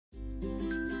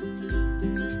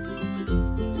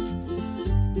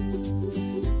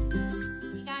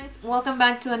welcome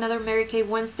back to another Mary Kay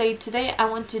Wednesday. Today I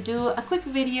want to do a quick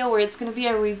video where it's going to be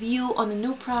a review on a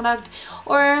new product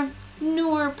or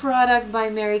newer product by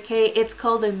Mary Kay. It's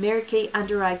called the Mary Kay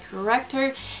Undereye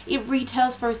Corrector. It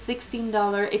retails for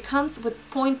 $16. It comes with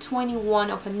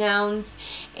 0.21 of an ounce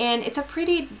and it's a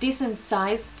pretty decent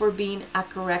size for being a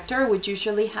corrector, which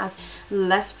usually has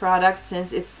less product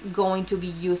since it's going to be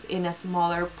used in a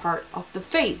smaller part of the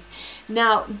face.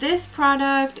 Now this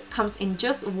product comes in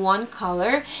just one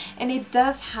color and it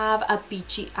does have a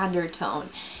peachy undertone.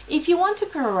 If you want to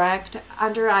correct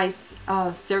under eyes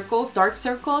circles, dark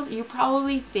circles, you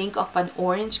probably think of an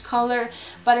orange color,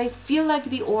 but I feel like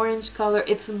the orange color,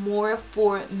 it's more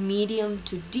for medium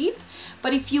to deep.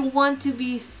 But if you want to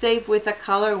be safe with a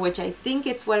color, which I think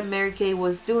it's what Mary Kay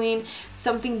was doing,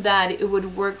 something that it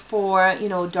would work for, you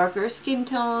know, darker skin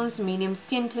tones, medium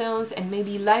skin tones, and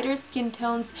maybe lighter skin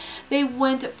tones, they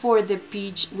went for the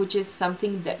peach, which is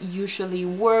something that usually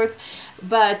work,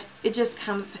 but it just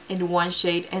comes in one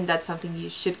shade, and that's something you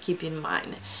should keep in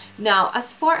mind. Now,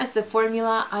 as far as the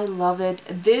formula, I love it.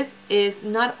 This is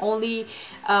not only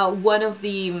one of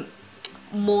the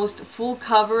most full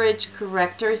coverage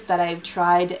correctors that I've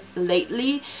tried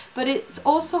lately, but it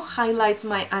also highlights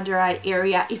my under eye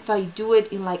area if I do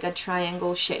it in like a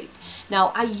triangle shape.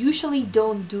 Now I usually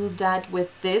don't do that with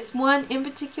this one in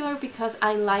particular because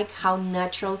I like how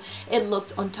natural it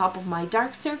looks on top of my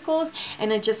dark circles,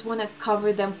 and I just want to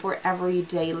cover them for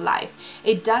everyday life.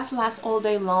 It does last all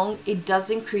day long, it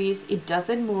doesn't crease, it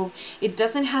doesn't move, it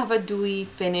doesn't have a dewy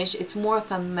finish, it's more of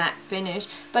a matte finish,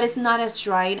 but it's not as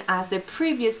drying as the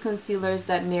previous concealers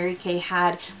that Mary Kay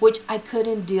had, which I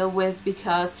couldn't deal with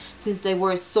because since they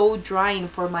were so drying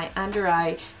for my under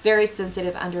eye, very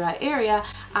sensitive under eye area,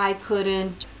 I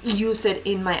couldn't use it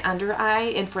in my under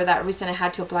eye, and for that reason I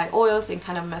had to apply oils and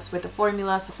kind of mess with the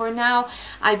formula. So for now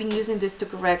I've been using this to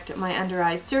correct my under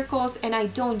eye circles, and I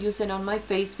don't use it on my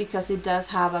face because it does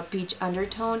have a peach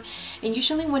undertone, and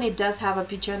usually when it does have a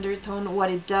peach undertone,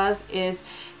 what it does is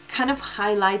kind of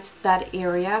highlights that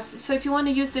area. So if you want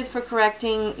to use this for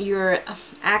correcting your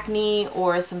acne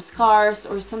or some scars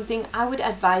or something, I would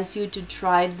advise you to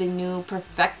try the new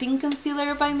Perfecting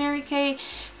Concealer by Mary Kay,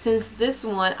 since this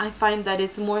one I find that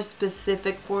it's more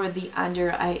specific for the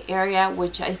under eye area,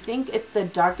 which I think it's the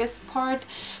darkest part.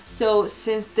 So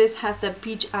since this has the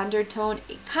peach undertone,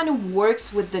 it kind of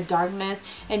works with the darkness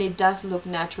and it does look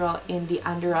natural in the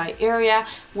under eye area.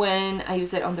 When I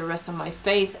use it on the rest of my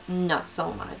face, not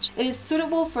so much. It is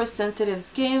suitable for sensitive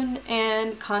skin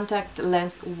and contact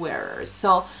lens wearers.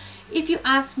 So if you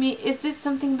ask me, is this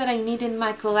something that I need in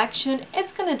my collection?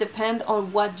 It's gonna depend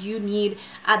on what you need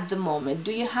at the moment.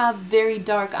 Do you have very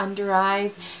dark under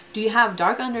eyes? Do you have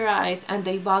dark under eyes and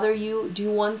they bother you? Do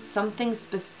you want something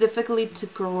specifically to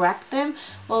correct them?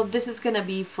 Well, this is gonna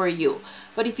be for you.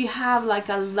 But if you have like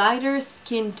a lighter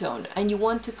skin tone and you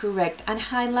want to correct and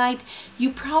highlight,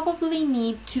 you probably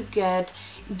need to get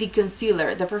the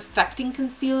concealer, the Perfecting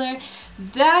Concealer.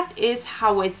 That is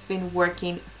how it's been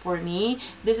working for me.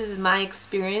 This is my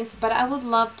experience, but I would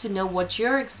love to know what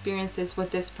your experience is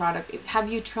with this product.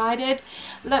 Have you tried it?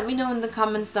 Let me know in the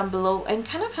comments down below and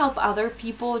kind of help other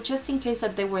people just in case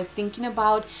that they were thinking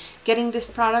about getting this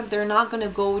product. They're not going to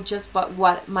go just by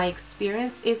what my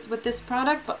experience is with this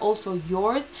product, but also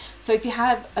yours. So if you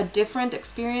have a different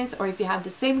experience, or if you have the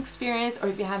same experience, or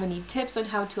if you have any tips on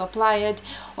how to apply it,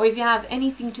 or if you have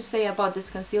anything to say about this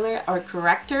concealer or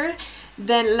corrector,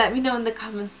 then let me know in the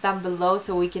comments down below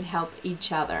so we can help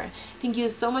each other. Thank you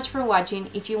so much for watching.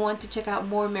 If you want to check out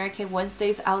more Mary Kay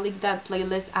Wednesdays, I'll link that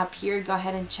playlist up here. Go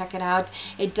ahead and check it out.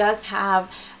 It does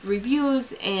have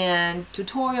reviews and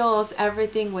tutorials,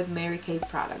 everything with Mary Kay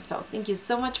products. So thank you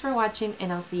so much for watching,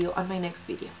 and I'll see you on my next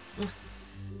video.